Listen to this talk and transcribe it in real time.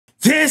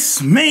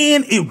Yes,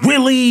 man, it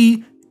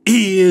really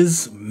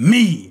is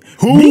me.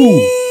 Who?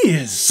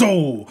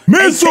 Mizzo,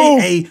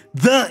 aka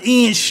the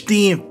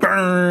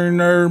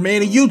InstantBurner,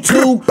 man. And you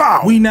too,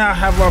 we now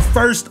have our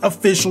first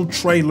official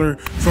trailer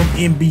from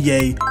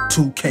NBA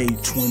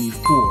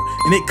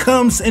 2K24. And it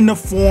comes in the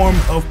form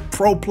of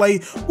proplay,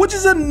 which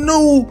is a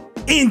new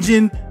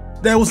engine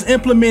that was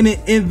implemented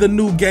in the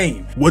new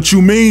game. What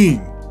you mean?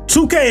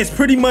 2K is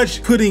pretty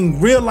much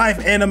putting real life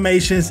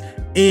animations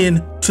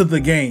into the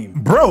game.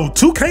 Bro,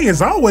 2K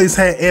has always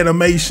had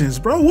animations,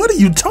 bro. What are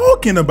you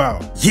talking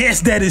about?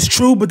 Yes, that is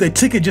true, but they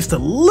took it just a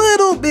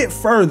little bit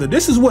further.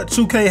 This is what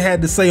 2K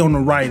had to say on the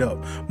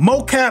write-up.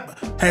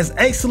 Mocap has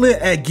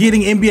excellent at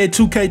getting NBA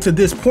 2K to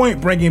this point,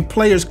 bringing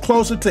players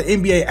closer to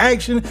NBA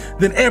action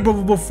than ever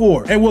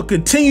before, and will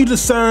continue to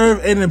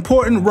serve an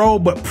important role,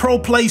 but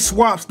ProPlay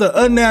swaps the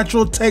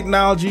unnatural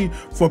technology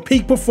for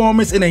peak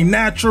performance in a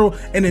natural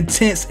and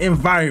intense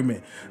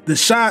environment. The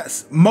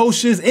shots,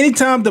 motions,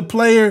 anytime the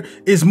player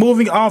is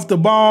moving off the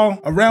ball,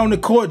 around the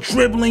court,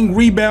 dribbling,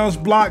 rebounds,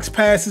 blocks,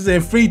 passes,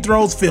 and free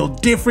throws feel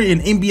different in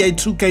NBA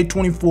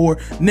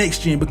 2K24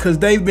 Next Gen because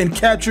they've been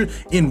captured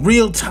in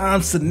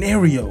real-time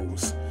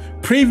scenarios.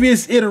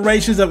 Previous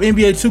iterations of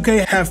NBA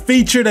 2K have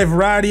featured a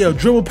variety of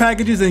dribble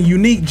packages and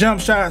unique jump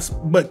shots,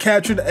 but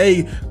captured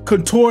a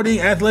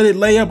contorting athletic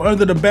layup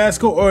under the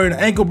basket or an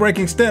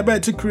ankle-breaking step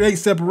back to create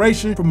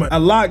separation from a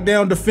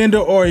lockdown defender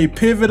or a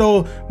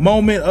pivotal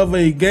moment of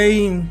a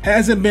game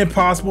hasn't been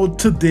possible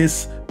to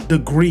this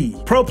degree.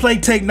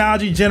 ProPlay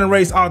technology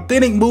generates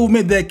authentic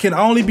movement that can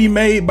only be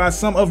made by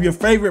some of your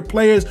favorite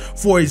players.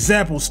 For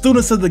example,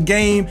 students of the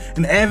game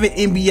and avid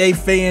NBA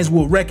fans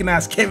will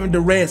recognize Kevin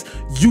Durant's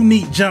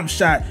unique jump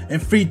shot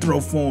and free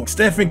throw form,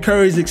 Stephen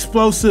Curry's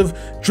explosive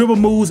dribble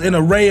moves, and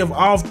array of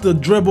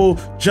off-the-dribble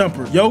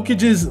jumper,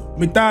 Jokic's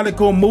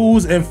methodical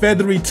moves and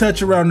feathery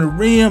touch around the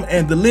rim,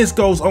 and the list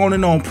goes on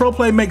and on.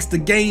 ProPlay makes the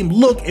game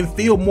look and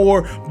feel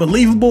more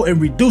believable and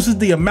reduces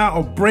the amount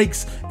of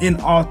breaks in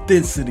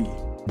authenticity.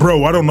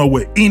 Bro, I don't know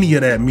what any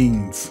of that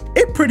means.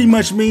 It pretty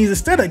much means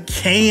instead of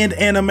canned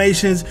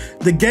animations,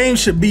 the game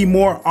should be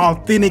more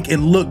authentic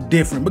and look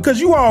different. Because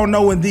you all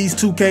know in these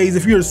 2Ks,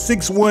 if you're a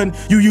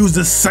 6'1", you use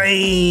the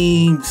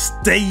same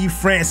Steve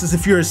Francis.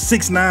 If you're a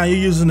 6'9", you're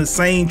using the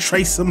same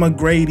Tracy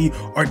McGrady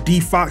or D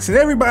Fox, and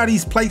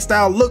everybody's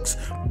playstyle looks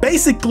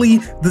basically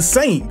the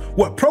same.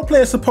 What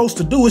ProPlay is supposed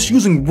to do is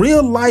using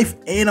real life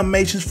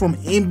animations from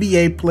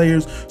NBA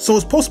players, so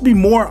it's supposed to be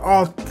more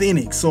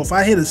authentic. So if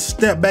I hit a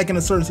step back in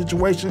a certain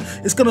situation,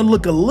 it's gonna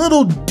look a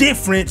little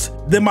different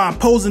than my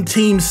opposing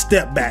team's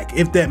step back,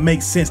 if that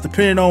makes sense,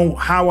 depending on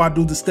how I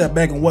do the step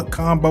back and what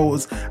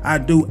combos I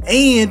do.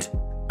 And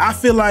I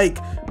feel like,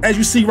 as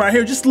you see right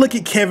here, just look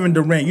at Kevin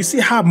Durant. You see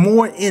how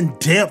more in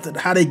depth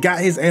how they got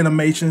his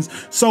animations.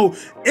 So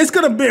it's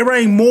gonna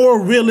bring more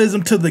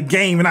realism to the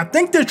game. And I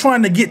think they're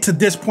trying to get to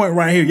this point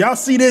right here. Y'all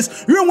see this?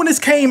 You remember when this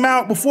came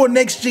out before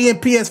Next Gen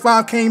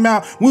PS5 came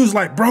out? We was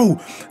like, bro,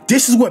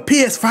 this is what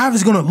PS5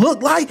 is gonna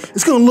look like?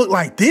 It's gonna look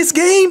like this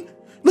game?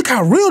 Look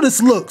how real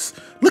this looks.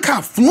 Look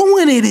how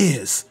fluent it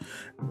is.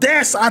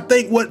 That's, I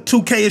think, what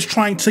 2K is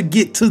trying to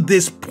get to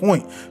this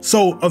point.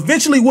 So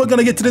eventually we're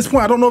gonna get to this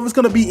point. I don't know if it's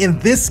gonna be in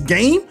this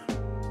game,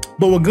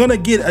 but we're gonna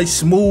get a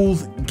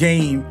smooth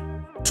game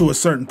to a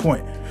certain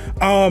point.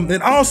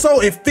 And also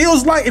it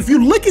feels like, if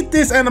you look at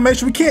this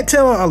animation, we can't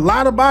tell a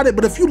lot about it,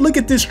 but if you look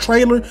at this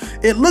trailer,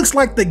 it looks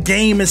like the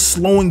game is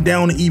slowing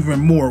down even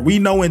more. We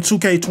know in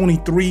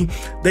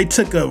 2K23, they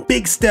took a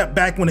big step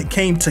back when it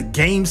came to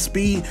game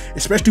speed,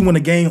 especially when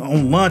the game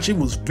on launch, it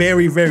was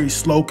very, very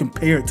slow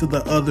compared to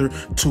the other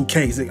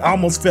 2Ks. It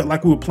almost felt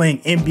like we were playing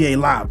NBA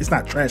Live. It's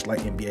not trash like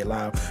NBA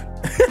Live,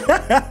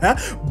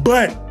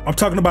 but I'm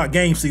talking about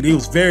game speed. It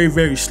was very,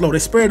 very slow. They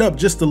sped up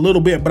just a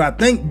little bit, but I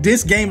think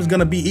this game is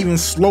gonna be even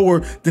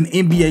slower than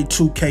NBA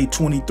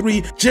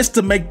 2K23 just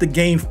to make the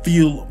game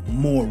feel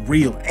more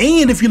real.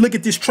 And if you look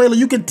at this trailer,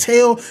 you can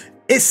tell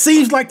it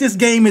seems like this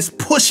game is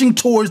pushing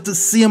towards the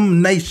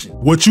sim nation.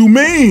 What you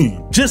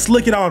mean? Just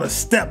look at all the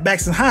step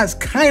backs and how it's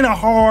kind of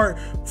hard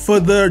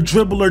for the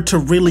dribbler to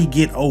really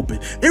get open.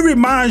 It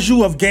reminds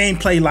you of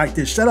gameplay like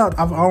this. Shout out,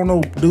 I don't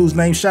know dude's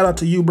name, shout out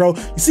to you, bro.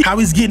 You see how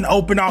he's getting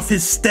open off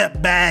his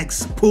step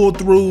backs, pull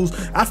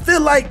throughs. I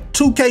feel like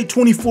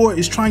 2K24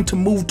 is trying to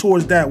move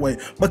towards that way,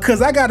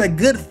 because I got a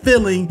good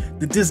feeling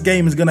that this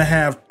game is gonna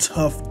have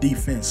tough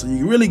defense. So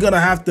you're really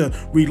gonna have to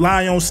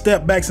rely on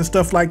step backs and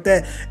stuff like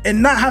that, and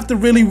not have to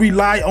really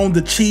rely on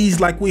the cheese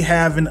like we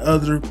have in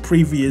other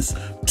previous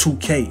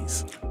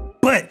 2Ks.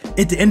 But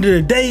at the end of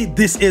the day,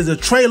 this is a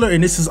trailer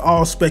and this is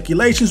all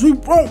speculations. We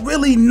won't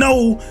really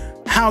know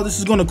how this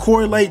is going to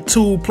correlate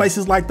to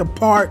places like the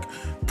park,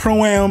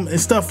 Pro-Am, and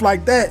stuff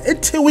like that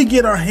until we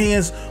get our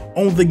hands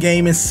on the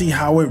game and see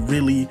how it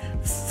really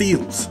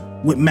feels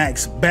with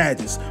max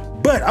badges.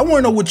 But I want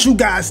to know what you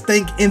guys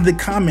think in the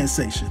comment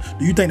section.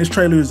 Do you think this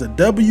trailer is a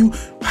W?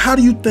 How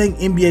do you think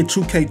NBA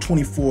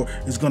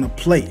 2K24 is going to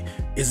play?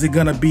 Is it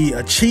going to be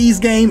a cheese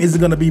game? Is it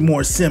going to be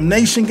more Sim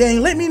Nation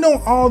game? Let me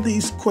know all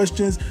these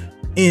questions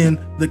in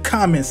the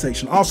comment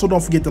section. Also,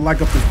 don't forget to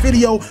like up the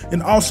video,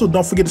 and also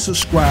don't forget to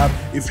subscribe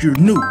if you're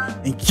new.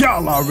 And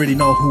y'all already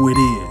know who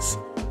it is.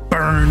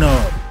 Burn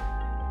up.